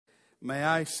May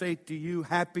I say to you,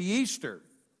 Happy Easter.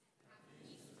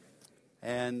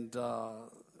 And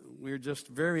we're just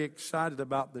very excited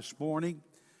about this morning.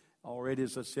 Already,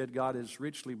 as I said, God has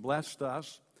richly blessed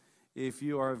us. If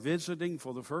you are visiting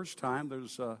for the first time,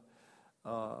 there's a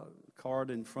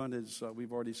card in front, as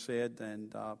we've already said,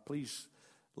 and please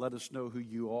let us know who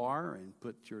you are and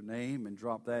put your name and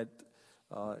drop that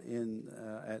in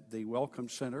at the Welcome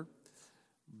Center.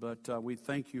 But we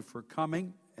thank you for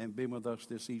coming and being with us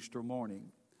this Easter morning.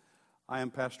 I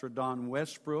am Pastor Don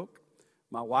Westbrook.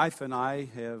 My wife and I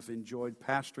have enjoyed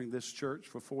pastoring this church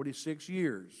for 46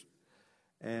 years,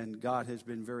 and God has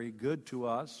been very good to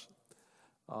us.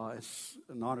 It's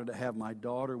an honor to have my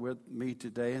daughter with me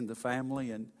today and the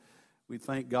family, and we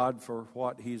thank God for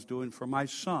what He's doing for my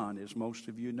son. As most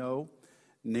of you know,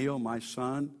 Neil, my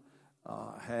son,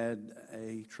 had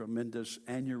a tremendous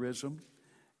aneurysm,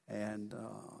 and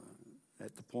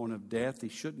at the point of death. He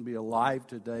shouldn't be alive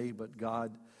today, but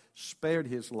God spared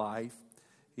his life.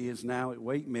 He is now at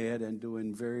Wake Med and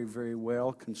doing very, very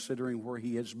well considering where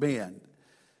he has been.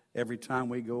 Every time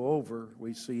we go over,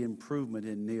 we see improvement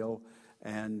in Neil,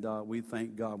 and we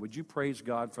thank God. Would you praise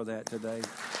God for that today?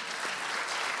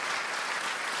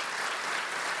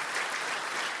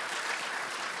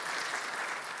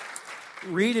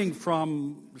 Reading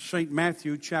from St.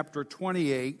 Matthew chapter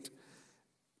 28.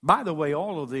 By the way,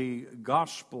 all of the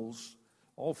Gospels,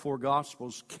 all four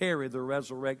Gospels, carry the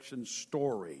resurrection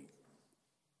story.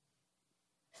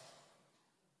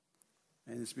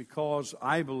 And it's because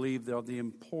I believe of the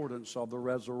importance of the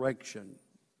resurrection.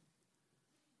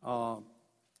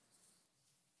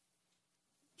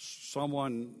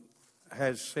 Someone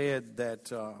has said that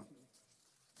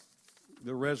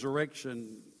the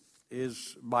resurrection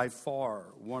is by far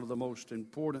one of the most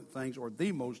important things, or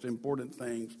the most important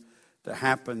things to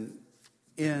happen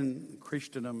in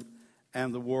Christendom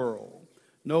and the world.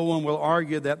 No one will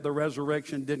argue that the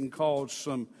resurrection didn't cause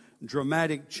some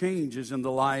dramatic changes in the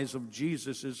lives of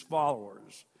Jesus'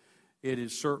 followers. It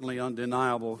is certainly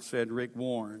undeniable, said Rick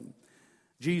Warren.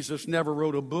 Jesus never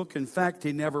wrote a book. In fact,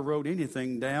 he never wrote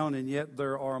anything down, and yet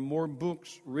there are more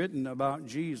books written about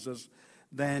Jesus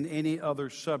than any other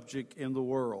subject in the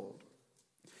world.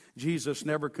 Jesus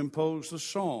never composed a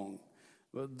song.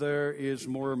 But there is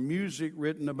more music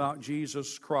written about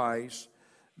Jesus Christ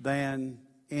than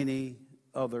any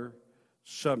other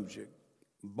subject,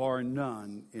 bar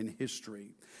none in history.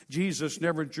 Jesus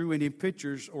never drew any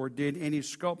pictures or did any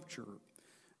sculpture,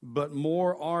 but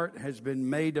more art has been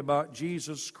made about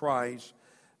Jesus Christ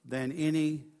than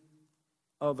any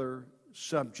other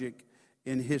subject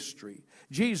in history.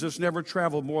 Jesus never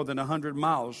traveled more than 100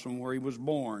 miles from where he was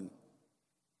born.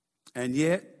 And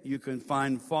yet, you can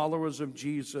find followers of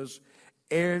Jesus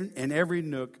in every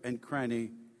nook and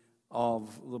cranny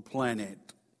of the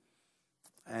planet.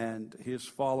 And his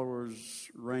followers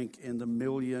rank in the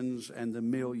millions and the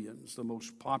millions, the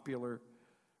most popular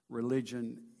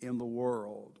religion in the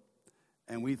world.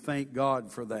 And we thank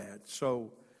God for that.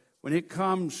 So, when it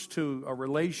comes to a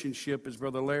relationship, as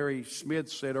Brother Larry Smith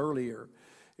said earlier,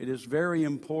 it is very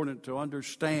important to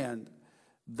understand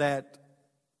that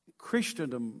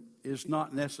Christendom is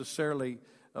not necessarily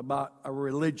about a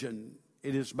religion.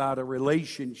 It is about a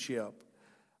relationship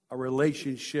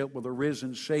with a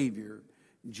risen Savior,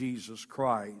 Jesus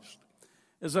Christ.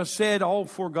 As I said, all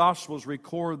four Gospels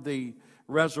record the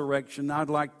resurrection.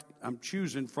 I'm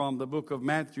choosing from the book of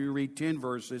Matthew, read 10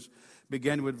 verses,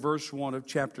 beginning with verse 1 of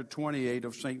chapter 28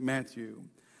 of St. Matthew.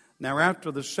 Now after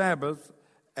the Sabbath,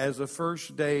 as the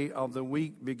first day of the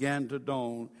week began to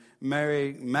dawn,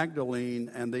 Mary Magdalene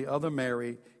and the other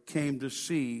Mary came to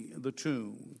see the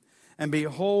tomb. And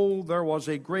behold, there was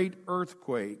a great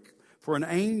earthquake, for an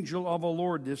angel of the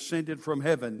Lord descended from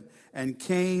heaven and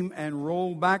came and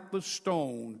rolled back the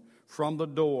stone from the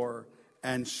door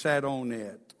and sat on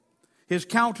it. His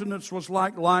countenance was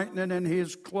like lightning, and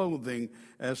his clothing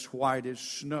as white as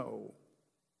snow.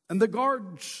 And the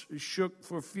guards shook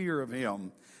for fear of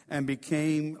him and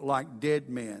became like dead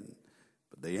men.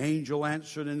 But the angel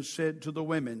answered and said to the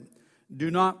women, "Do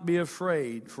not be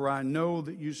afraid, for I know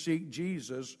that you seek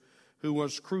Jesus who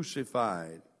was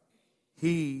crucified.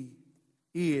 He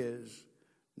is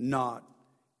not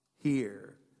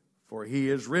here, for he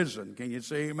is risen." Can you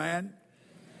say amen?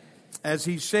 As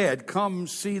he said, "Come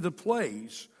see the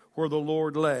place where the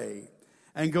Lord lay,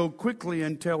 and go quickly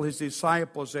and tell his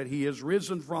disciples that he is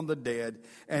risen from the dead,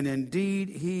 and indeed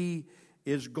he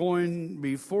is going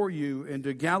before you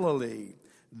into Galilee.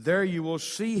 There you will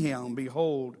see him.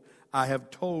 Behold, I have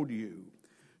told you."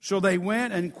 So they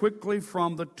went out quickly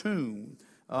from the tomb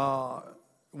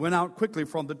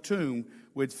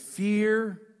with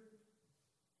fear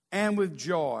and with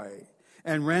joy,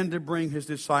 and ran to bring his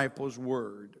disciples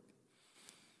word.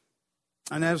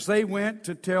 And as they went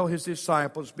to tell his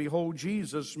disciples, behold,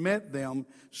 Jesus met them,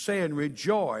 saying,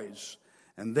 Rejoice.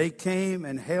 And they came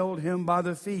and held him by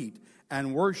the feet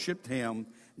and worshiped him.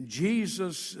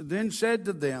 Jesus then said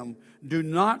to them, Do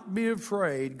not be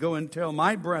afraid. Go and tell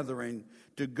my brethren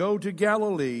to go to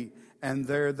Galilee, and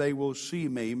there they will see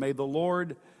me. May the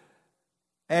Lord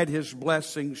add his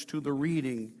blessings to the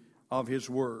reading of his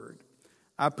word.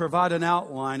 I provide an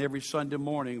outline every Sunday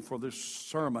morning for this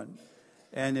sermon.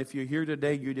 And if you're here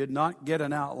today, you did not get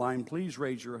an outline, please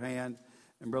raise your hand.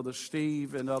 And Brother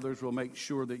Steve and others will make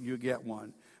sure that you get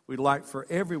one. We'd like for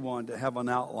everyone to have an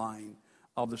outline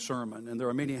of the sermon. And there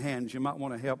are many hands. You might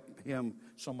want to help him,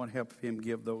 someone help him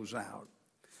give those out.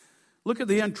 Look at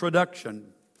the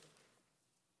introduction.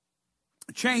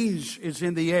 Change is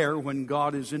in the air when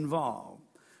God is involved.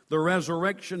 The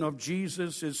resurrection of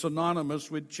Jesus is synonymous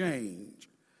with change.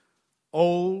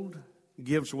 Old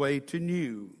gives way to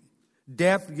new.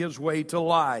 Death gives way to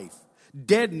life.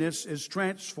 Deadness is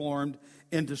transformed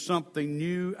into something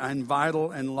new and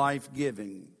vital and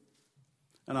life-giving.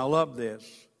 And I love this.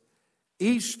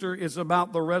 Easter is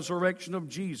about the resurrection of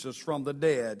Jesus from the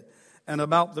dead and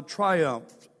about the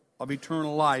triumph of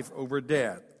eternal life over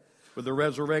death. With the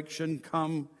resurrection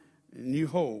come new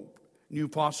hope, new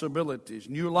possibilities,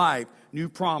 new life, new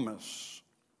promise,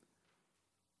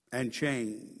 and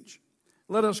change.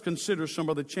 Let us consider some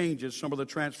of the changes, some of the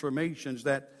transformations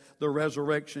that the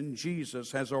resurrection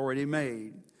Jesus has already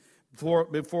made.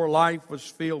 Before life was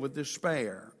filled with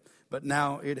despair, but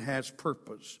now it has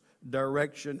purpose,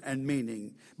 direction, and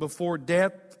meaning. Before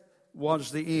death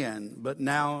was the end, but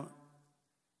now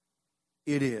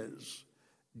it is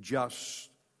just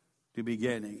the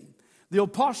beginning. The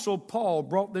Apostle Paul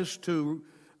brought this to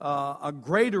a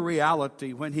greater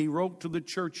reality when he wrote to the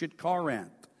church at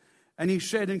Corinth. And he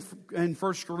said in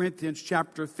 1 Corinthians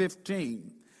chapter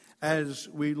 15, as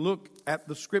we look at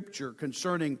the scripture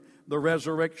concerning the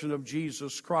resurrection of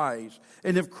Jesus Christ,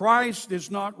 and if Christ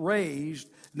is not raised,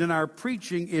 then our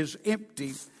preaching is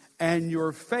empty, and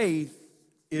your faith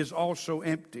is also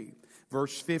empty.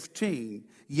 Verse 15,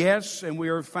 yes, and we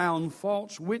are found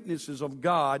false witnesses of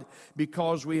God,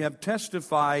 because we have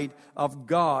testified of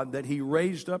God that he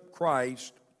raised up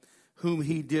Christ, whom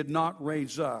he did not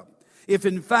raise up. If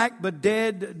in fact the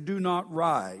dead do not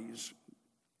rise,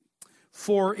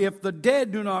 for if the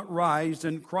dead do not rise,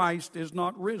 then Christ is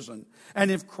not risen. And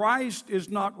if Christ is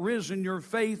not risen, your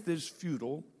faith is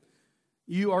futile.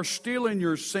 You are still in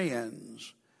your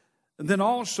sins. And then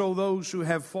also those who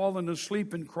have fallen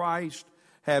asleep in Christ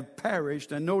have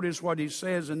perished. And notice what he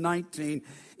says in 19.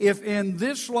 If in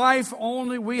this life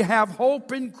only we have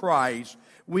hope in Christ,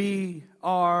 we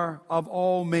are of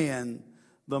all men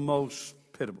the most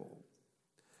pitiable.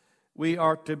 We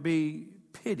are to be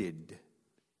pitied.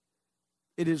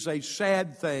 It is a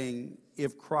sad thing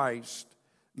if Christ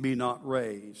be not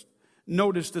raised.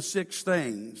 Notice the 6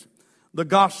 things. The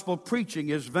gospel preaching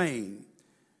is vain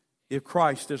if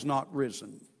Christ is not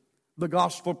risen. The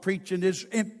gospel preaching is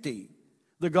empty.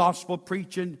 The gospel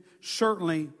preaching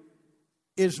certainly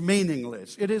is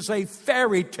meaningless. It is a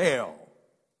fairy tale.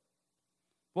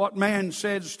 What man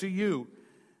says to you,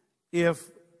 if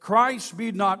Christ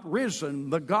be not risen,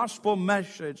 the gospel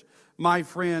message, my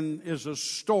friend, is a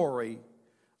story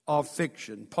of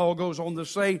fiction. Paul goes on to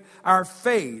say, our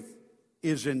faith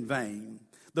is in vain.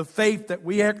 The faith that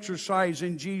we exercise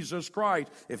in Jesus Christ,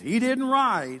 if he didn't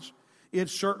rise, it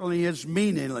certainly is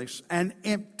meaningless and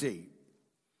empty.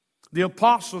 The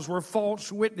apostles were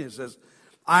false witnesses.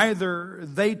 Either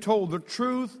they told the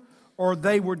truth or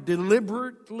they were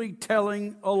deliberately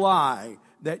telling a lie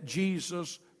that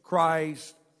Jesus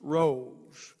Christ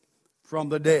rose from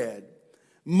the dead.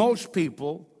 Most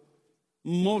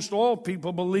all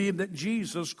people believe that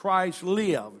Jesus Christ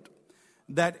lived.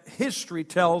 That history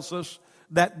tells us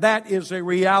that that is a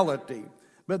reality.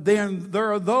 But then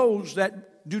there are those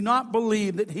that do not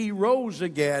believe that he rose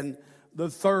again the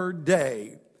third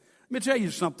day. Let me tell you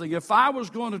something. If I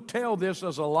was going to tell this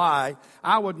as a lie,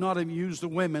 I would not have used the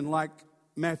women like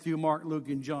Matthew, Mark, Luke,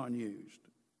 and John used.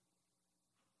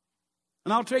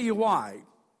 And I'll tell you why.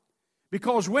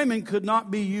 Because women could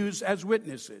not be used as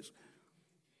witnesses.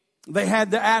 They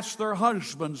had to ask their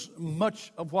husbands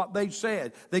much of what they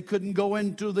said. They couldn't go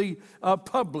into the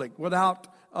public without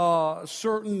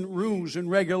certain rules and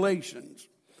regulations.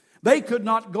 They could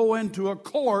not go into a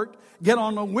court, get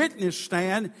on a witness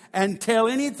stand, and tell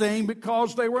anything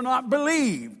because they were not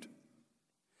believed.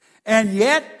 And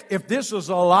yet, if this is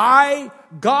a lie,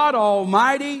 God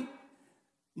Almighty,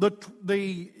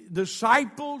 the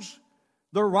disciples,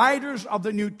 the writers of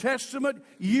the New Testament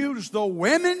used the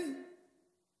women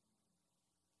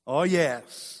Oh,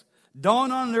 yes.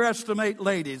 Don't underestimate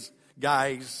ladies,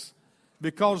 guys,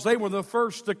 because they were the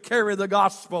first to carry the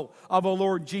gospel of the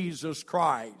Lord Jesus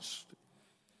Christ.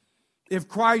 If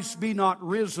Christ be not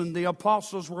risen, the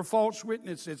apostles were false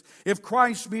witnesses. If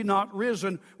Christ be not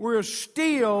risen, we're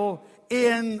still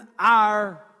in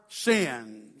our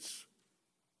sins.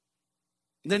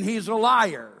 Then he's a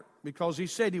liar because he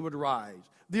said he would rise.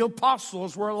 The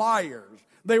apostles were liars.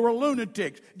 They were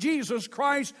lunatics. Jesus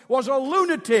Christ was a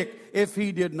lunatic if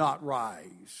he did not rise.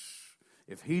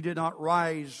 If he did not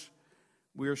rise,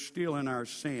 we're still in our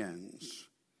sins.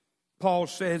 Paul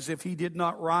says if he did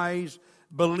not rise,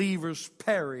 believers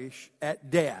perish at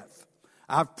death.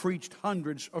 I've preached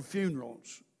hundreds of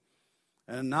funerals,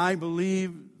 and I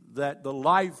believe that the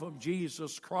life of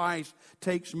Jesus Christ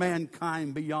takes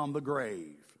mankind beyond the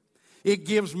grave. It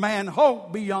gives man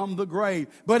hope beyond the grave.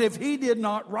 But if he did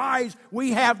not rise,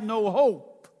 we have no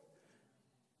hope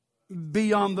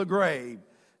beyond the grave.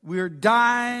 We're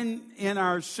dying in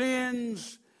our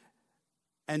sins,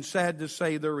 and sad to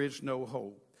say, there is no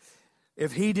hope.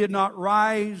 If he did not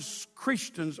rise,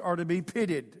 Christians are to be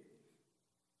pitied.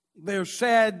 They're a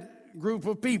sad group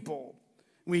of people.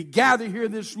 We gather here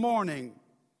this morning,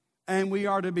 and we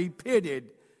are to be pitied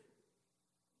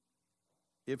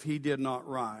if he did not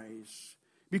rise.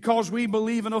 Because we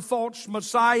believe in a false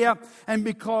Messiah, and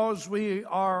because we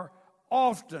are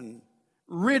often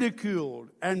ridiculed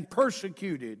and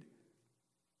persecuted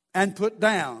and put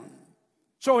down.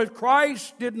 So if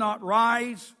Christ did not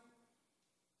rise,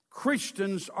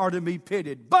 Christians are to be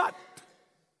pitied. But,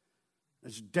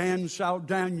 as Dan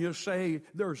Saldana say,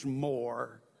 there's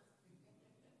more.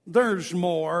 There's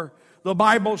more. The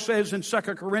Bible says in 2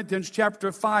 Corinthians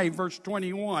chapter 5, verse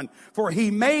 21, for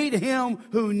he made him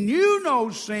who knew no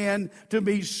sin to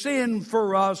be sin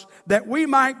for us, that we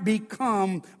might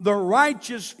become the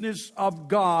righteousness of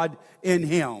God in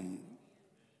him.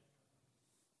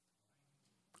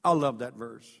 I love that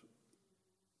verse.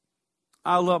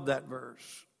 I love that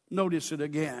verse. Notice it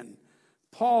again.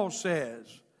 Paul says,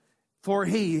 for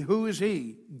he, who is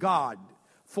he? God.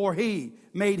 For he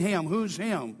made him. Who's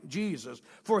him? Jesus.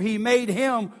 For he made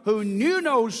him who knew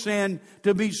no sin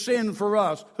to be sin for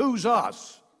us. Who's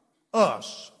us?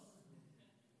 Us.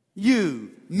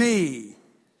 You, me.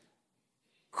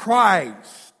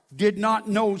 Christ did not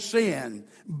know sin,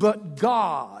 but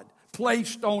God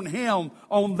placed on him,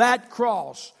 on that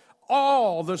cross,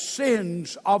 all the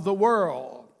sins of the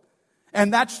world.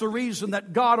 And that's the reason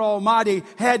that God Almighty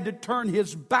had to turn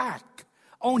his back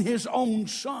on his own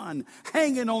son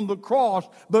hanging on the cross,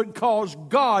 because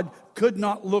God could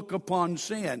not look upon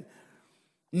sin.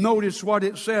 Notice what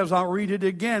it says. I'll read it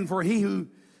again. For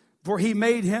he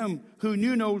made him who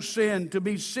knew no sin to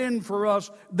be sin for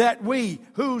us, that we,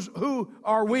 who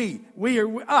are we? We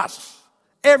are us.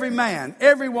 Every man,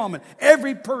 every woman,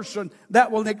 every person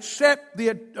that will accept the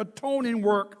atoning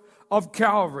work of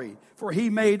Calvary. For he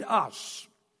made us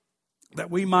that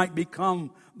we might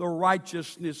become the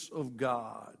righteousness of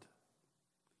God.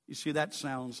 You see, that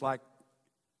sounds like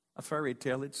a fairy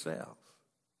tale itself.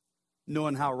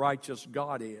 Knowing how righteous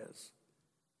God is.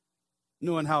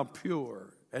 Knowing how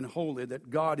pure and holy that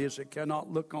God is that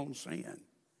cannot look on sin.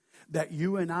 That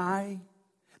you and I,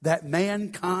 that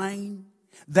mankind,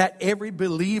 that every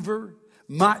believer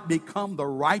might become the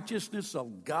righteousness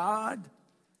of God.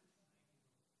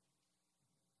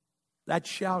 That's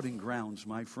shouting grounds,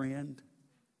 my friend.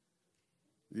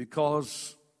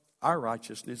 Because our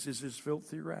righteousness is as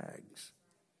filthy rags.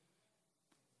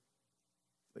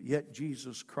 But yet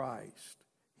Jesus Christ,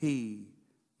 he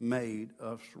made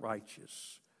us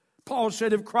righteous. Paul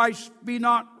said, if Christ be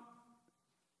not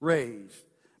raised.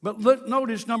 But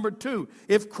notice number 2.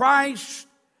 If Christ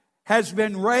has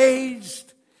been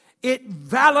raised, it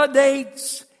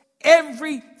validates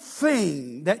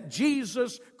everything that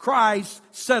Jesus Christ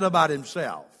said about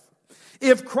himself.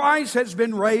 If Christ has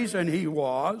been raised, and he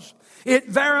was, it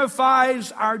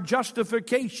verifies our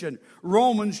justification.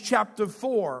 Romans chapter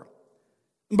 4.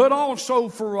 But also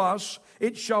for us,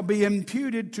 it shall be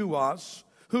imputed to us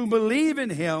who believe in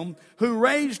him, who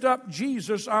raised up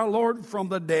Jesus our Lord from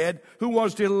the dead, who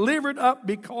was delivered up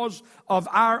because of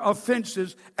our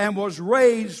offenses and was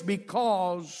raised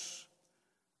because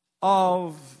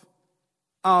of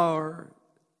our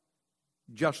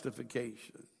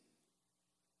justification.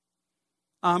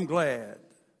 I'm glad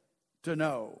to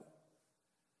know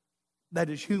that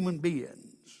as human beings,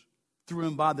 through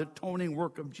and by the atoning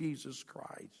work of Jesus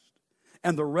Christ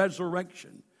and the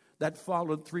resurrection that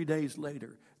followed 3 days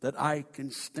later, that I can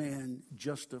stand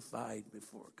justified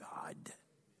before God.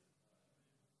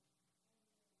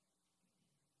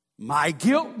 My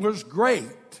guilt was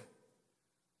great,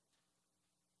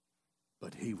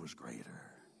 but he was greater.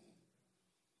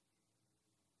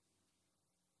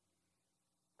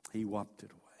 He wiped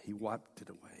it away. He wiped it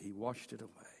away. He washed it away.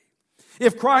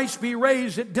 If Christ be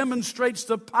raised, it demonstrates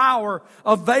the power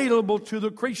available to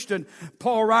the Christian.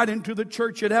 Paul, writing to the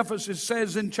church at Ephesus,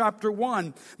 says in chapter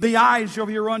 1, the eyes of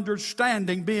your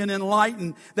understanding being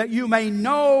enlightened, that you may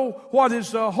know what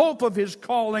is the hope of his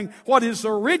calling, what is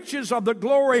the riches of the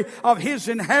glory of his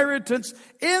inheritance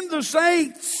in the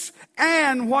saints,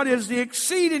 and what is the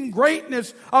exceeding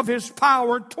greatness of his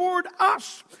power toward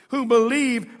us who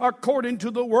believe, according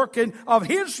to the working of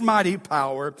his mighty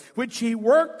power, which he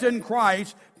worked in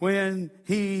Christ when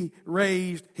he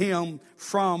raised him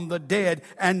from the dead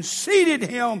and seated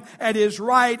him at his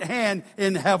right hand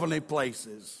in heavenly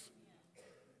places.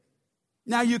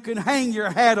 Now you can hang your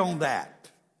hat on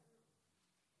that.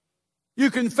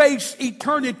 You can face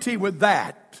eternity with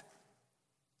that.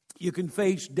 You can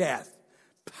face death.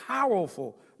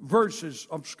 Powerful verses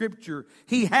of Scripture.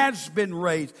 He has been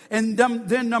raised. And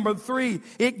then number 3,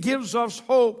 it gives us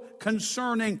hope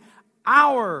concerning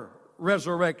our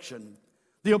resurrection.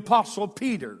 The Apostle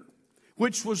Peter,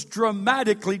 which was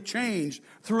dramatically changed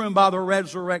through and by the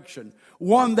resurrection.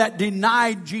 One that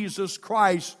denied Jesus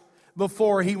Christ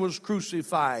before he was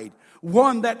crucified.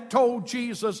 One that told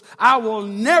Jesus, I will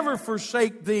never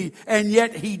forsake thee. And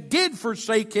yet he did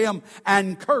forsake him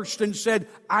and cursed and said,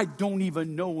 I don't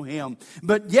even know him.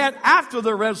 But yet after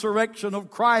the resurrection of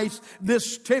Christ,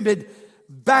 this timid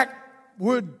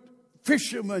backwood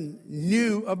fisherman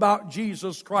knew about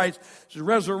Jesus Christ's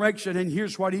resurrection. And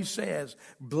here's what he says.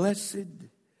 Blessed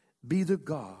be the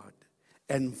God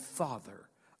and Father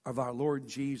of our Lord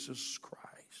Jesus Christ,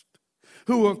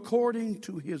 who according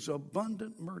to his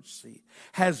abundant mercy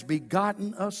has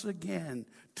begotten us again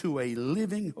to a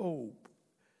living hope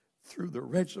through the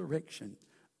resurrection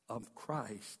of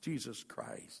Christ, Jesus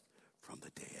Christ, from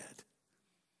the dead.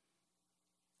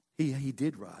 He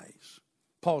did rise.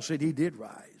 Paul said he did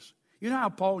rise. You know how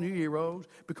Paul knew he rose?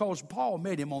 Because Paul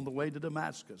met him on the way to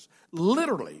Damascus.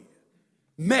 Literally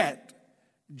met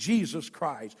Jesus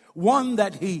Christ. One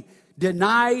that he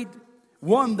denied,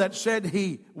 one that said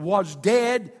he was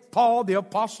dead. Paul, the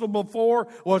apostle before,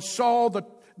 was Saul,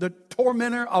 the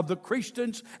tormentor of the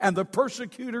Christians and the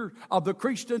persecutor of the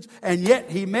Christians. And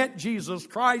yet he met Jesus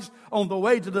Christ on the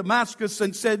way to Damascus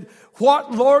and said,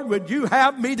 what, Lord, would you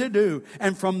have me to do?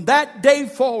 And from that day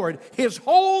forward, his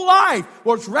whole life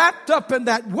was wrapped up in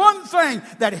that one thing,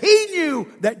 that he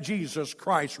knew that Jesus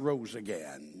Christ rose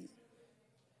again.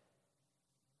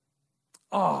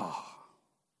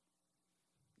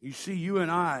 You see, you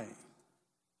and I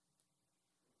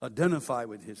identify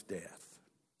with his death.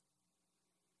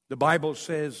 The Bible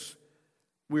says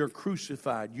we are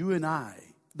crucified. You and I,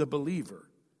 the believer,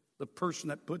 the person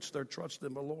that puts their trust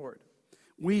in the Lord,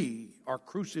 we are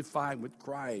crucified with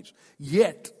Christ.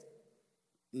 Yet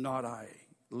not I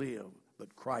live,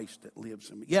 but Christ that lives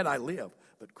in me. Yet I live,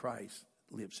 but Christ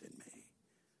lives in me.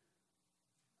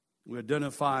 We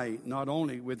identify not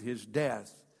only with his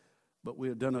death, but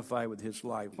we identify with his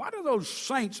life. Why do those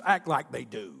saints act like they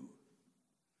do?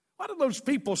 Why do those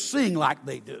people sing like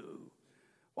they do?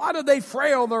 Why do they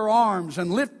flail their arms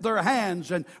and lift their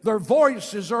hands and their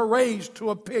voices are raised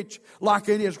to a pitch like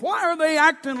it is? Why are they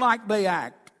acting like they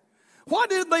act? Why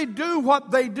did they do what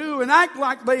they do and act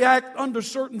like they act under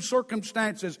certain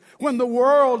circumstances when the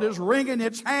world is wringing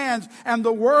its hands and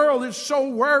the world is so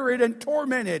worried and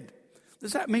tormented?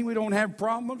 Does that mean we don't have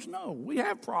problems? No, we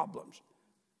have problems.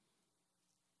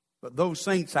 But those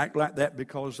saints act like that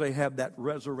because they have that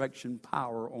resurrection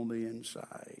power on the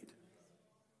inside.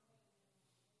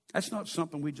 That's not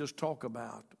something we just talk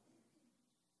about.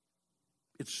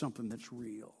 It's something that's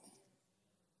real.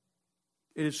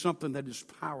 It is something that is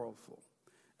powerful.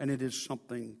 And it is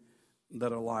something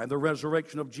that alive. The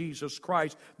resurrection of Jesus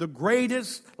Christ, the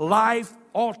greatest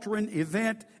life-altering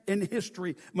event in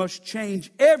history, must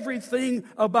change everything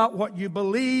about what you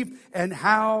believe and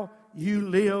how you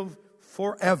live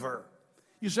forever.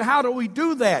 You say, how do we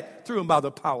do that? Through and by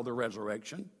the power of the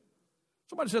resurrection.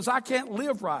 Somebody says, I can't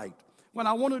live right. When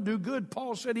I want to do good,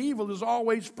 Paul said, evil is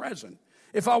always present.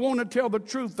 If I want to tell the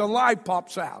truth, the lie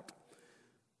pops out.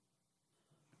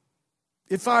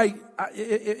 If I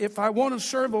want to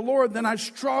serve the Lord, then I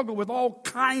struggle with all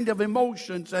kind of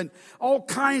emotions and all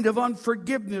kind of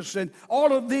unforgiveness, and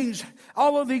all of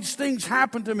these things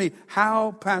happen to me.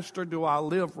 How, Pastor, do I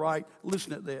live right?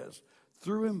 Listen to this.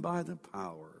 Through and by the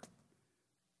power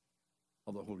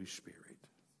of the Holy Spirit.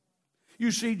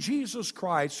 You see, Jesus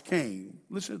Christ came,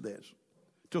 listen to this,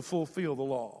 to fulfill the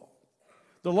law.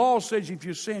 The law says if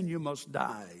you sin, you must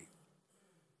die.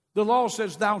 The law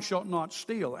says thou shalt not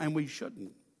steal, and we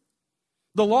shouldn't.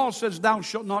 The law says thou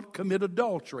shalt not commit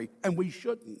adultery, and we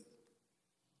shouldn't.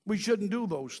 We shouldn't do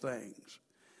those things.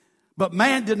 But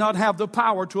man did not have the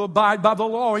power to abide by the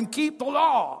law and keep the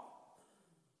law.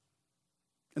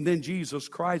 And then Jesus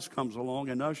Christ comes along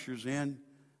and ushers in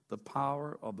the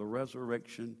power of the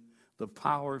resurrection, the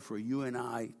power for you and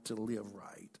I to live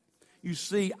right. You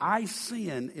see, I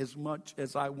sin as much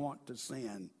as I want to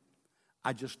sin.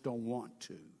 I just don't want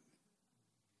to.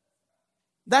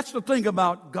 That's the thing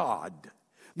about God.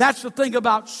 That's the thing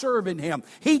about serving Him.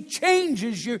 He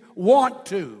changes you want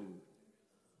to.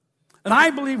 And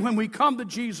I believe when we come to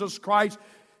Jesus Christ,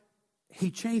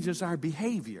 He changes our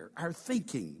behavior, our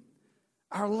thinking,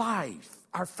 our life,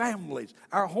 our families,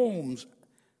 our homes,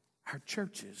 our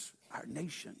churches, our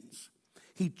nations.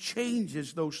 He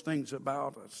changes those things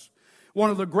about us. One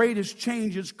of the greatest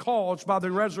changes caused by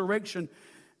the resurrection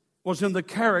was in the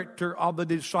character of the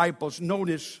disciples.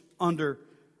 Notice under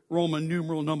Roman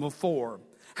numeral number 4.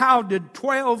 How did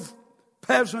 12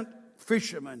 peasant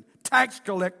fishermen, tax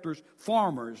collectors,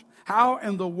 farmers, how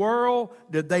in the world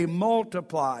did they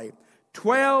multiply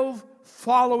 12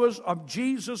 followers of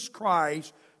Jesus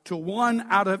Christ to 1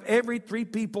 out of every 3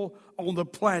 people on the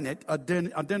planet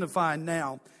identified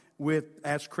now with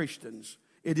as Christians?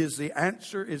 It is the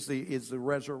answer is the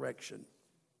resurrection.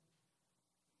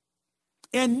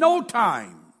 In no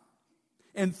time,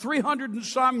 in 300 and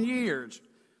some years,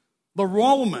 the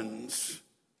Romans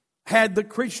had the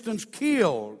Christians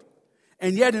killed.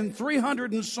 And yet in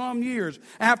 300 and some years,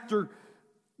 after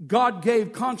God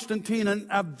gave Constantine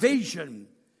a vision,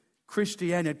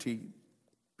 Christianity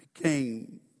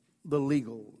became the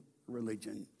legal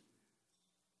religion.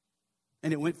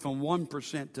 And it went from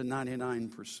 1% to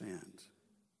 99%.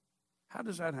 How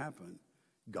does that happen?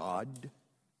 God.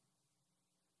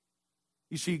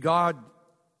 You see, God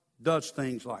does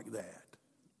things like that.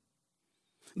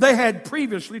 They had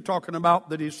previously, talking about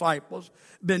the disciples,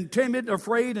 been timid,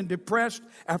 afraid, and depressed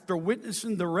after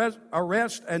witnessing the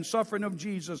arrest and suffering of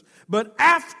Jesus. But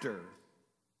after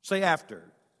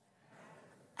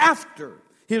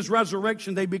His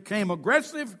resurrection, they became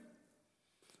aggressive.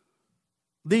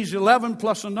 These 11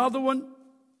 plus another one.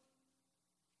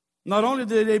 Not only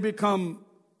did they become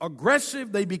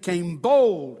aggressive, they became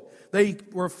bold. They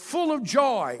were full of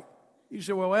joy. You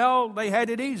say, well, they had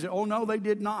it easy. Oh, no, they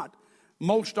did not.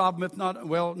 Most of them, if not,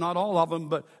 well, not all of them,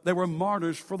 but they were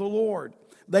martyrs for the Lord.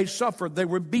 They suffered. They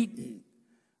were beaten.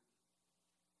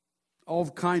 All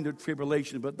kind of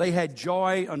tribulation. But they had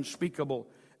joy unspeakable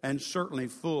and certainly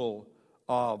full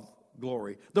of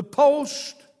glory. The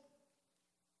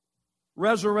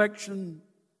post-resurrection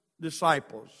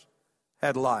disciples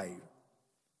had life.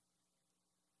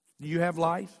 Do you have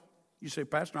life? You say,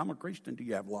 Pastor, I'm a Christian. Do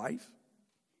you have life?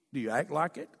 Do you act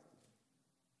like it?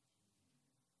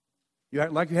 You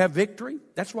act like you have victory?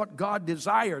 That's what God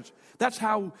desires. That's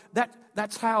how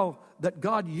that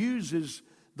God uses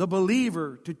the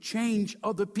believer to change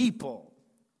other people.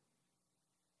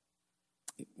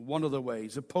 One of the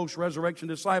ways the post-resurrection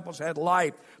disciples had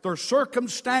life. Their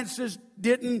circumstances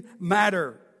didn't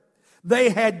matter.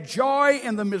 They had joy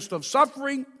in the midst of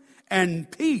suffering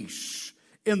and peace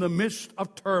in the midst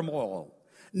of turmoil.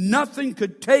 Nothing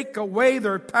could take away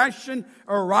their passion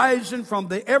arising from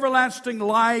the everlasting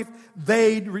life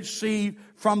they'd received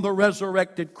from the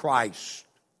resurrected Christ.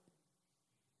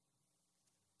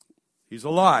 He's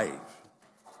alive.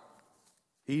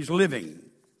 He's living.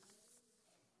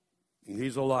 And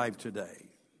He's alive today.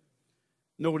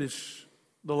 Notice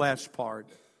the last part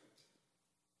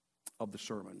of the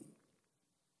sermon.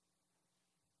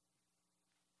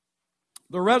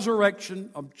 The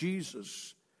resurrection of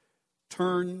Jesus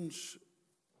turns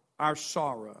our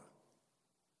sorrow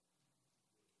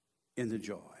into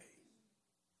joy.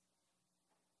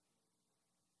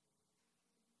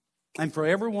 And for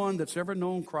everyone that's ever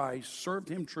known Christ, served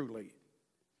Him truly,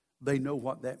 they know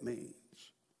what that means.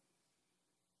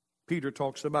 Peter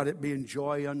talks about it being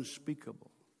joy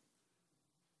unspeakable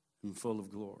and full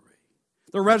of glory.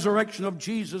 The resurrection of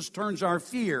Jesus turns our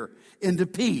fear into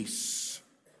peace.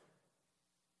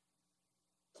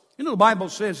 You know, the Bible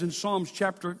says in Psalms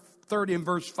chapter 30 and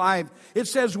verse 5, it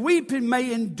says, weeping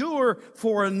may endure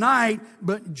for a night,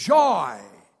 but joy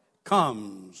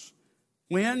comes.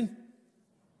 When?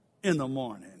 In the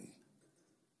morning.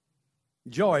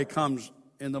 Joy comes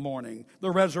in the morning.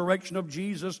 The resurrection of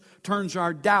Jesus turns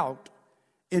our doubt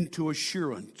into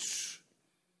assurance.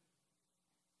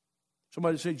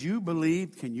 Somebody said, you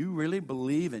believe, can you really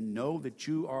believe and know that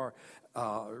you are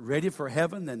ready for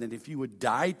heaven, and that if you would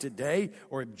die today,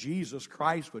 or if Jesus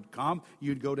Christ would come,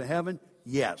 you'd go to heaven?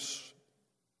 Yes.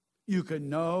 You can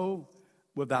know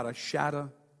without a shadow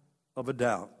of a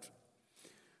doubt.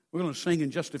 We're going to sing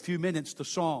in just a few minutes the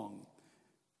song.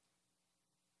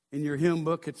 In your hymn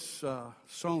book, it's a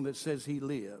song that says, He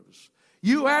lives.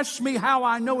 You ask me how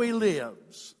I know He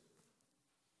lives.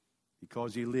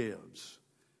 Because He lives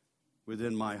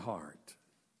within my heart.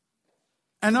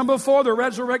 And number 4, the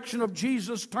resurrection of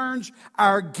Jesus turns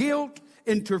our guilt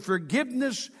into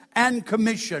forgiveness and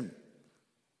commission.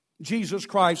 Jesus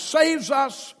Christ saves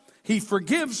us. He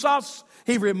forgives us.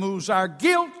 He removes our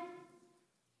guilt.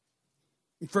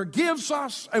 He forgives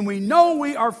us, and we know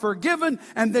we are forgiven,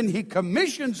 and then He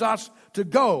commissions us to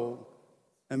go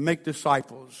and make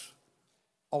disciples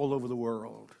all over the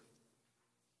world.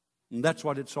 And that's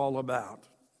what it's all about.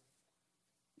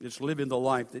 It's living the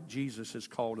life that Jesus has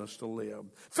called us to live.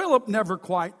 Philip never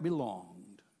quite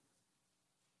belonged.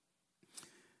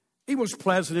 He was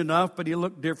pleasant enough, but he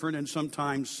looked different and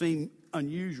sometimes seemed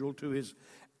unusual to his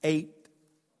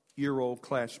 8-year-old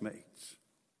classmates.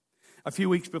 A few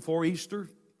weeks before Easter,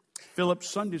 Philip's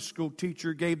Sunday school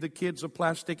teacher gave the kids a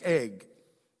plastic egg.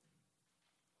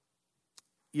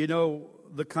 You know,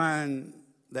 the kind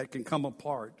that can come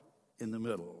apart in the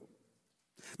middle.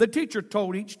 The teacher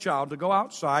told each child to go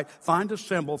outside, find a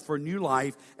symbol for new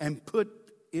life, and put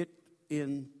it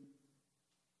in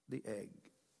the egg.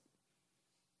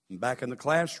 And back in the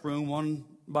classroom, one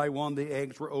by one, the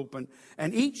eggs were opened,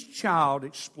 and each child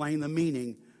explained the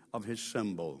meaning of his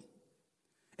symbol.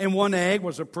 In one egg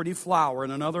was a pretty flower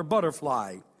and another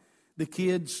butterfly. The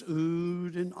kids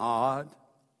oohed and awed.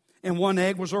 In one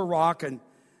egg was a rock, and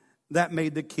that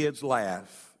made the kids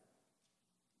laugh.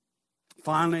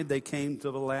 Finally, they came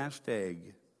to the last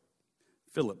egg,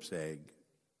 Philip's egg.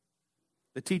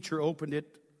 The teacher opened it,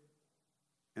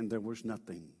 and there was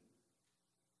nothing.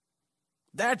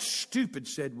 That's stupid,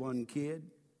 said one kid.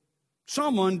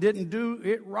 Someone didn't do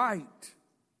it right,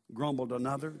 grumbled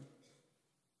another.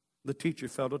 The teacher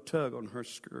felt a tug on her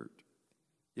skirt.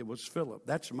 It was Philip.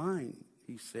 That's mine,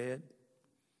 he said.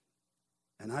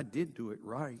 And I did do it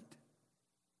right.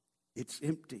 It's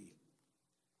empty.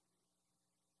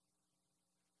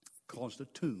 Because the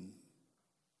tomb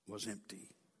was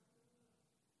empty.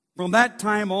 From that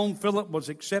time on, Philip was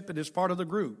accepted as part of the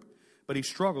group, but he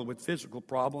struggled with physical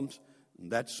problems.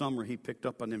 And that summer, he picked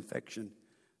up an infection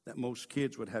that most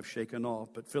kids would have shaken off,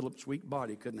 but Philip's weak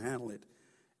body couldn't handle it,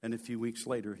 and a few weeks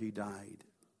later, he died.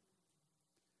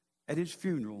 At his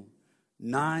funeral,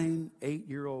 9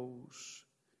 8-year-olds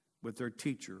with their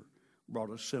teacher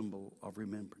brought a symbol of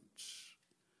remembrance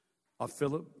of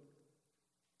Philip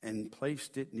and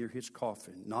placed it near his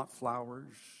coffin. Not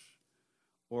flowers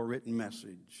or a written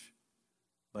message,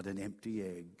 but an empty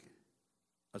egg,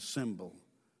 a symbol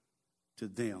to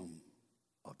them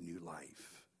of new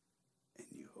life and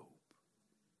new hope.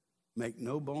 Make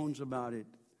no bones about it.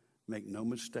 Make no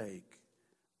mistake.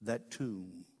 That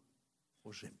tomb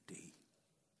was empty.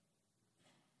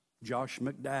 Josh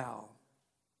McDowell,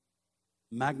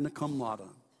 magna cum laude,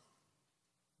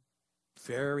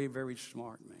 very, very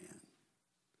smart man.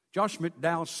 Josh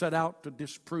McDowell set out to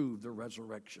disprove the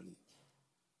resurrection.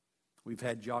 We've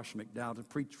had Josh McDowell to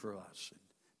preach for us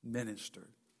and minister.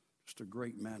 Just a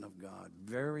great man of God.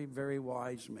 Very, very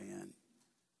wise man.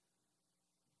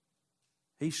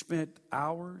 He spent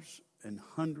hours and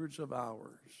hundreds of hours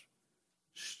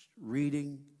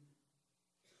reading,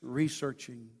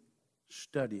 researching,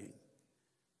 studying.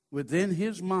 Within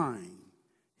his mind,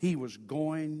 he was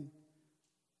going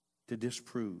to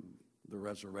disprove the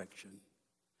resurrection.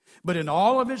 But in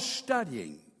all of his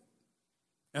studying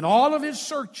and all of his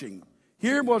searching,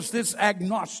 here was this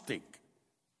agnostic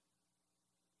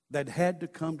that had to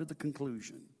come to the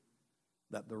conclusion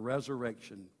that the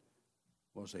resurrection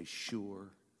was a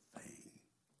sure thing.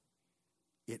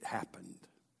 It happened.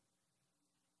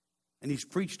 And he's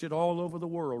preached it all over the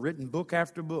world, written book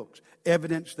after book,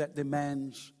 evidence that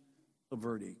demands a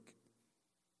verdict.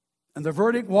 And the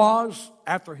verdict was,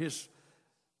 after his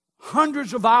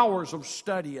hundreds of hours of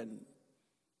studying,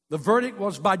 the verdict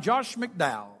was by Josh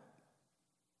McDowell.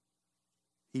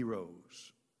 He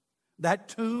rose. That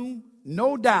tomb,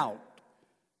 no doubt,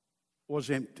 was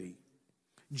empty.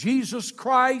 Jesus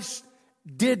Christ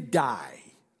did die.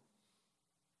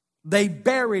 They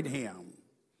buried him.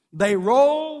 They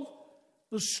rolled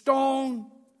the stone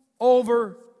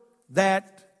over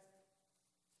that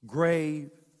grave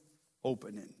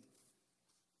opening.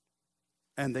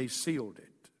 And they sealed it.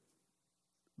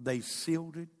 They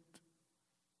sealed it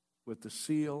with the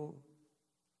seal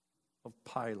of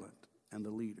Pilate and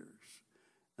the leaders.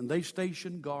 And they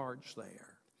stationed guards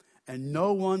there. And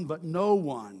no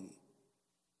one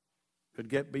could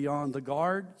get beyond the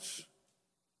guards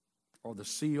or the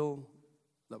seal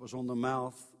that was on the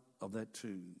mouth of that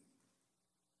tomb.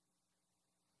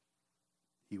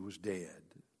 he was dead.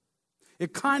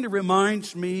 It kind of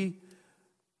reminds me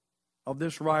of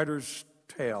this writer's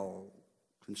tale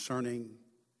concerning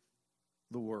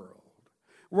the world.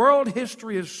 World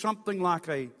history is something like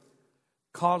a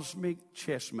cosmic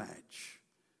chess match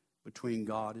between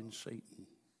God and Satan.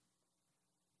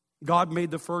 God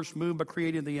made the first move by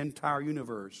creating the entire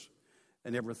universe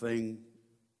and everything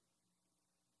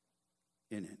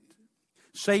in it.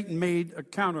 Satan made a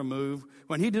counter move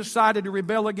when he decided to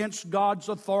rebel against God's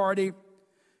authority,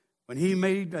 when he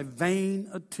made a vain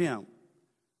attempt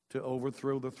to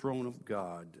overthrow the throne of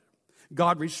God.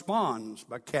 God responds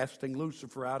by casting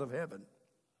Lucifer out of heaven.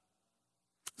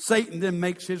 Satan then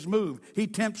makes his move. He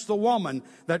tempts the woman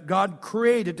that God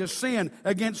created to sin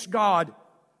against God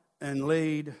and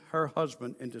laid her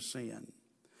husband into sin.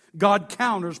 God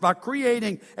counters by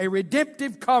creating a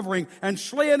redemptive covering and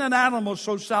slaying an animal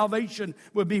so salvation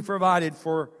would be provided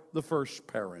for the first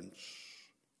parents.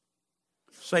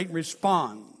 Satan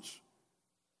responds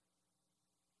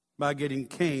by getting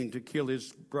Cain to kill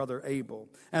his brother Abel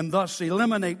and thus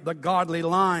eliminate the godly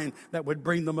line that would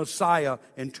bring the Messiah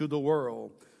into the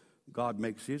world. God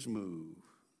makes his move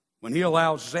when he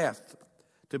allows Seth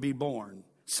to be born,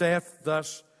 Seth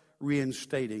thus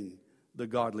reinstating the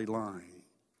godly line.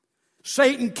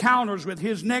 Satan counters with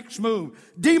his next move,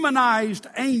 demonized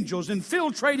angels,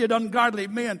 infiltrated ungodly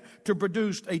men to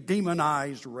produce a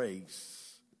demonized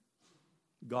race.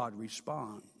 God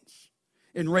responds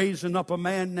in raising up a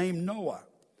man named Noah,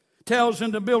 tells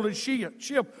him to build a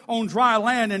ship on dry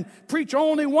land and preach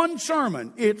only one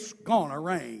sermon: it's gonna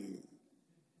rain.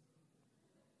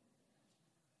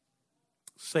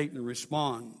 Satan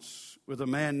responds with a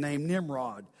man named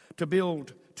Nimrod to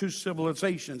build two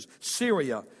civilizations,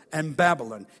 Syria and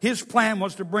Babylon. His plan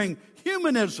was to bring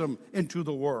humanism into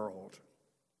the world.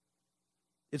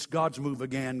 It's God's move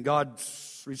again. God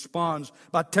responds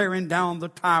by tearing down the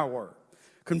tower,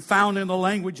 confounding the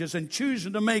languages, and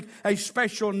choosing to make a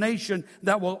special nation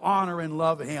that will honor and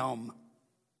love him.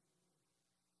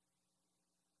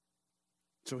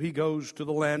 So he goes to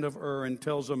the land of Ur and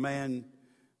tells a man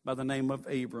by the name of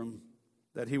Abram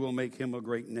that he will make him a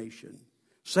great nation.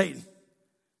 Satan,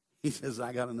 he says,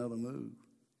 I got another move.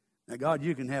 Now, God,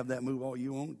 you can have that move all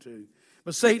you want to.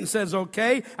 But Satan says,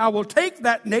 okay, I will take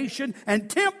that nation and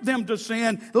tempt them to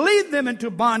sin, lead them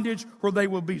into bondage where they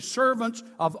will be servants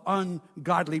of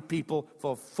ungodly people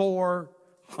for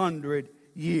 400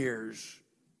 years.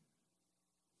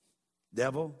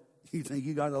 Devil, you think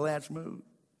you got the last move?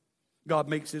 God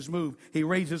makes his move. He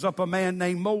raises up a man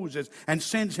named Moses and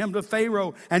sends him to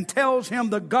Pharaoh and tells him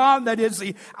the God that is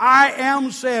the I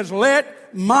Am says,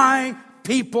 let my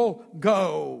people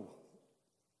go.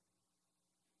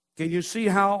 Can you see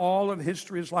how all of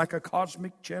history is like a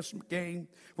cosmic chess game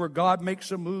where God makes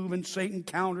a move and Satan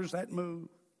counters that move?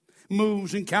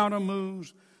 Moves and counter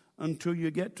moves until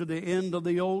you get to the end of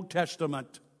the Old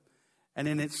Testament. And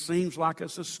then it seems like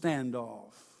it's a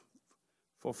standoff.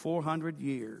 For 400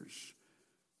 years,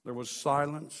 there was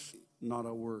silence, not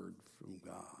a word from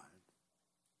God.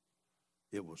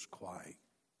 It was quiet.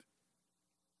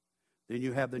 Then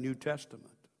you have the New Testament.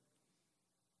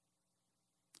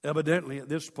 Evidently, at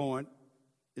this point,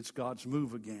 it's God's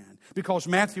move again. Because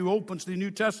Matthew opens the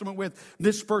New Testament with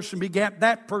this person begat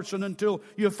that person until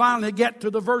you finally get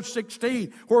to the verse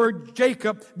 16 where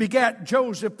Jacob begat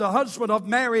Joseph, the husband of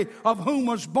Mary, of whom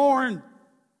was born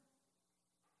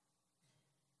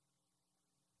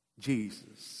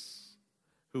Jesus,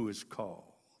 who is called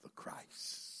the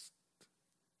Christ.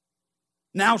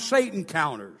 Now Satan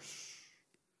counters.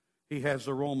 He has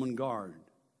the Roman guard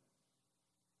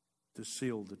to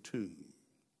seal the tomb.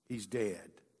 He's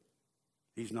dead.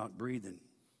 He's not breathing.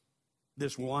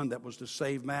 This one that was to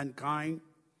save mankind,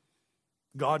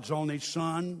 God's only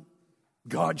son.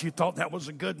 God, you thought that was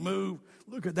a good move?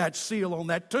 Look at that seal on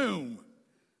that tomb.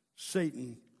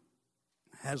 Satan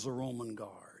has the Roman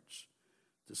guards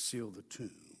to seal the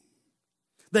tomb.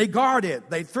 They guard it.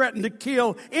 They threaten to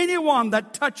kill anyone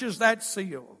that touches that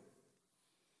seal.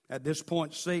 At this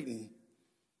point, Satan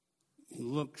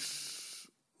looks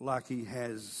like he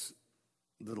has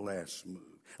the last move.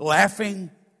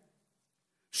 Laughing,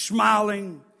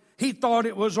 smiling, he thought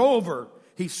it was over.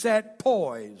 He sat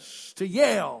poised to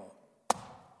yell,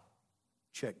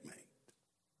 checkmate.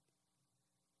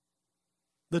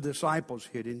 The disciples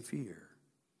hid in fear.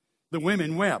 The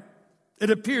women wept. It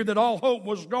appeared that all hope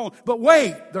was gone. But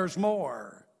wait, there's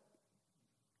more.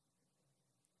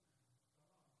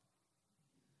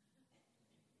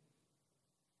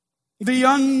 The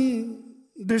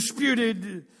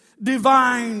undisputed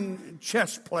divine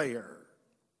chess player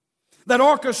that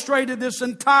orchestrated this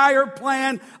entire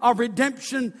plan of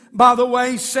redemption, by the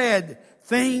way, said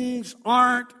things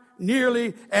aren't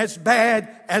nearly as bad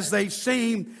as they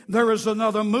seem. There is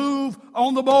another move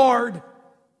on the board.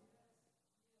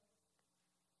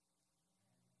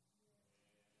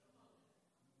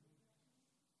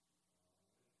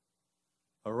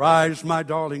 Arise, my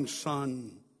darling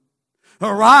son.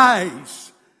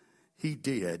 Arise. He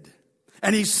did.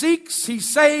 And he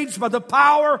saves by the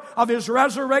power of his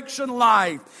resurrection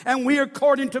life. And we,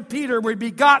 according to Peter, were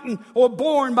begotten or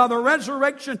born by the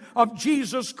resurrection of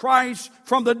Jesus Christ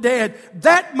from the dead.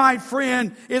 That, my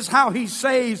friend, is how he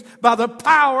saves, by the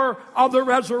power of the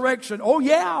resurrection. Oh,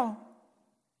 yeah.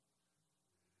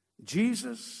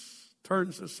 Jesus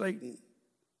turns to Satan,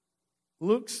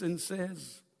 looks and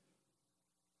says,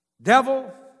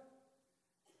 devil,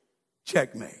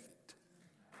 checkmate.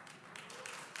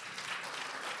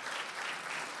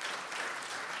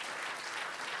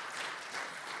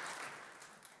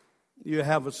 You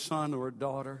have a son or a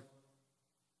daughter,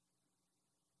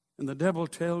 and the devil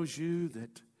tells you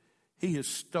that he has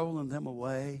stolen them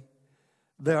away.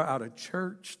 They're out of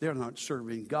church. They're not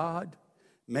serving God.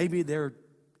 Maybe they're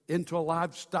into a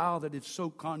lifestyle that is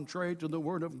so contrary to the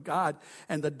Word of God.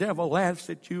 And the devil laughs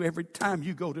at you every time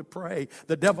you go to pray.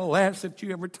 The devil laughs at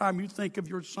you every time you think of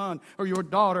your son or your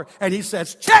daughter. And he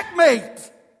says,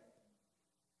 checkmate!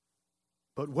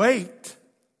 But wait.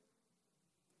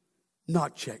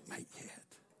 Not checkmate yet.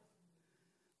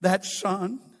 That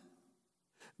son,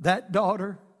 that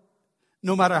daughter,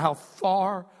 no matter how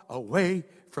far away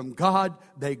from God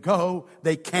they go,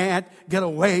 they can't get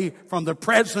away from the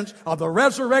presence of the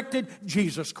resurrected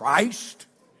Jesus Christ.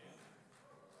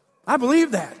 I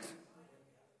believe that.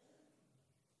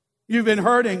 You've been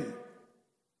hurting.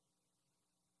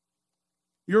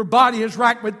 Your body is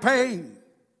racked with pain.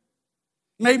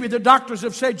 Maybe the doctors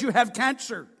have said you have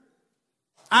cancer.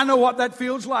 I know what that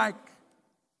feels like.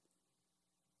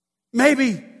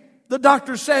 Maybe the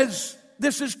doctor says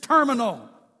this is terminal.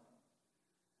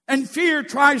 And fear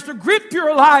tries to grip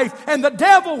your life. And the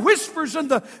devil whispers in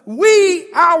the wee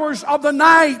hours of the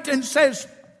night and says,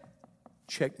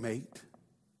 checkmate.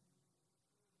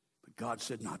 But God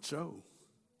said, not so.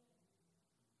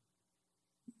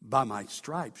 By my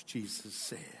stripes, Jesus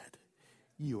said,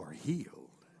 you are healed.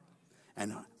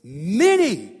 And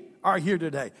many are here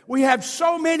today. We have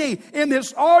so many in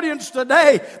this audience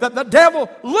today that the devil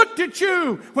looked at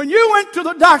you when you went to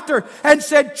the doctor and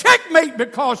said, checkmate,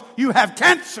 because you have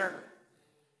cancer.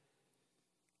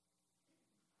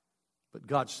 But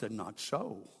God said, not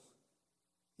so.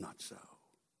 Not so.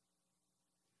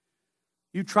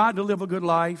 You tried to live a good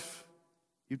life.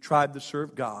 You tried to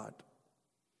serve God.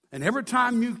 And every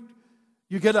time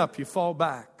you get up, you fall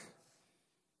back.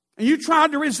 And you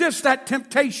tried to resist that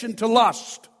temptation to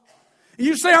lust. And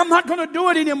you say, I'm not going to do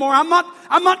it anymore. I'm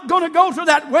not going to go to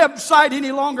that website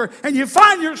any longer. And you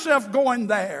find yourself going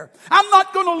there. I'm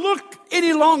not going to look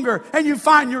any longer. And you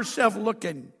find yourself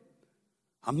looking.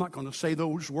 I'm not going to say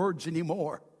those words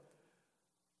anymore.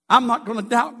 I'm not going to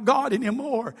doubt God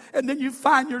anymore. And then you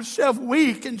find yourself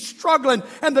weak and struggling.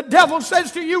 And the devil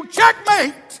says to you,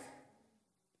 checkmate.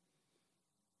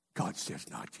 God says,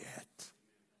 not yet.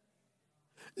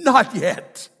 Not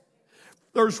yet.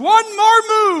 There's one more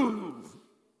move.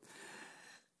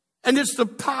 And it's the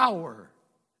power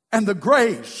and the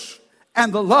grace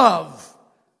and the love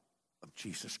of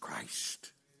Jesus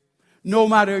Christ. No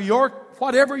matter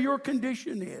whatever your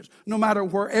condition is, no matter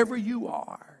wherever you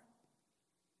are,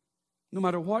 no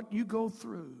matter what you go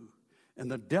through,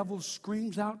 and the devil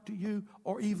screams out to you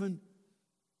or even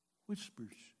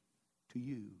whispers to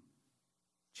you,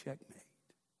 checkmate.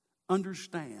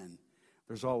 Understand,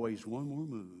 there's always one more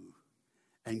move,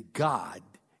 and God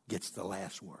gets the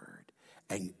last word.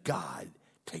 And God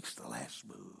takes the last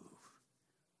move.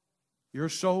 Your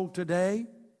soul today,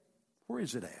 where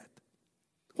is it at?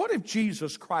 What if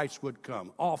Jesus Christ would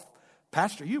come?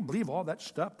 Pastor, you believe all that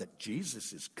stuff that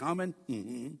Jesus is coming?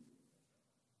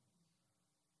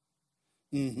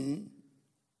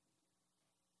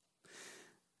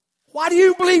 Why do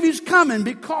you believe he's coming?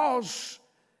 Because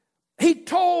he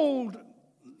told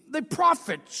the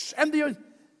prophets and the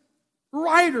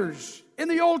writers in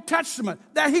the Old Testament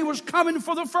that he was coming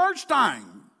for the first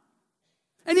time.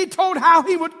 And he told how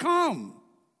he would come.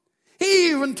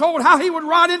 He even told how he would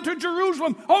ride into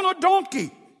Jerusalem on a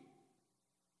donkey.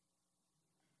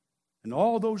 And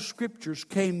all those scriptures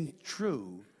came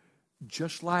true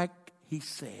just like he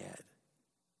said.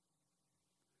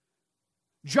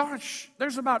 Josh,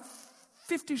 there's about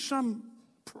 50-some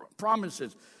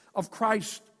promises of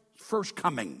Christ's first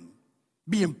coming,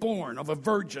 being born of a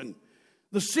virgin,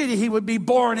 the city he would be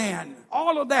born in.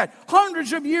 All of that.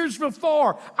 Hundreds of years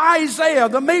before, Isaiah,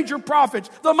 the major prophets,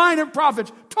 the minor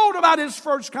prophets, told about his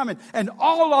first coming. And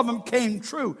all of them came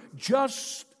true,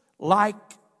 just like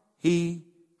he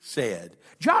said.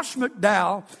 Josh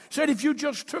McDowell said if you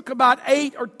just took about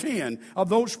 8 or 10 of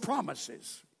those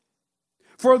promises,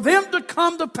 for them to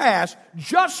come to pass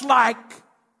just like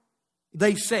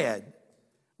they said,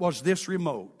 was this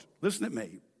remote. Listen to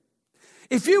me.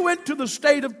 If you went to the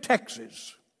state of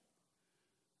Texas,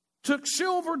 took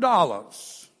silver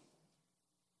dollars,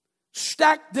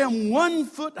 stacked them 1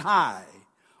 foot high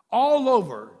all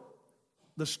over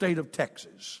the state of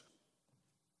Texas,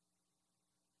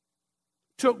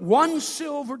 took one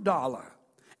silver dollar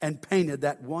and painted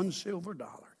that one silver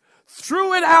dollar,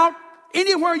 threw it out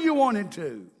anywhere you wanted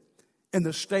to in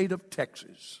the state of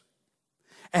Texas,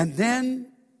 and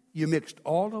then you mixed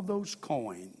all of those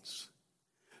coins,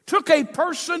 took a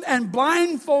person and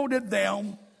blindfolded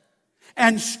them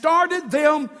and started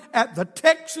them at the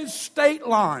Texas state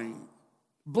line,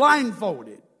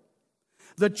 blindfolded,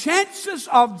 the chances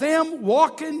of them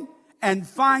walking and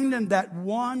finding that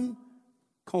one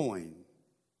coin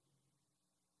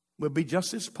would be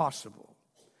just as possible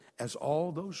as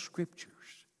all those scriptures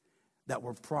that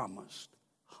were promised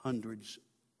hundreds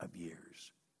of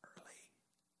years early.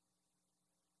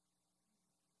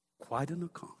 Quite an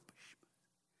accomplishment.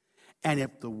 And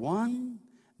if the one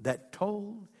that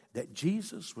told that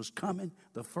Jesus was coming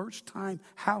the first time,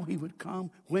 how he would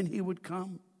come, when he would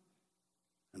come,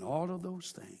 and all of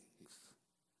those things,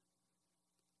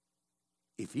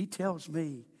 if he tells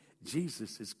me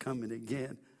Jesus is coming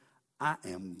again, I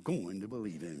am going to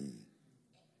believe him.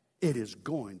 It is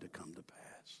going to come to pass.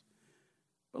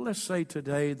 But let's say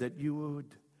today that you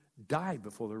would die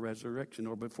before the resurrection,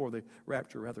 or before the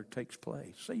rapture rather takes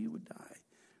place. Say you would die.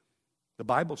 The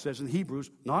Bible says in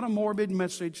Hebrews, not a morbid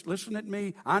message. Listen at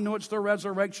me. I know it's the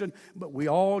resurrection, but we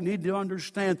all need to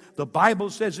understand. The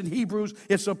Bible says in Hebrews,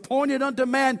 it's appointed unto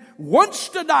man once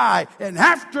to die, and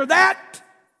after that,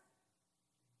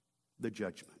 the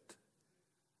judgment.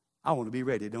 I want to be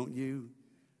ready, don't you?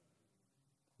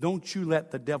 Don't you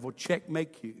let the devil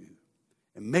checkmate you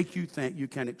and make you think you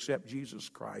can accept Jesus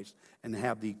Christ and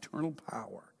have the eternal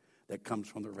power that comes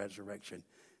from the resurrection,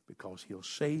 because he'll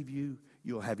save you.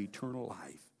 You'll have eternal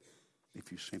life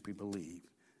if you simply believe.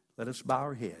 Let us bow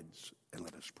our heads and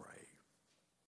let us pray.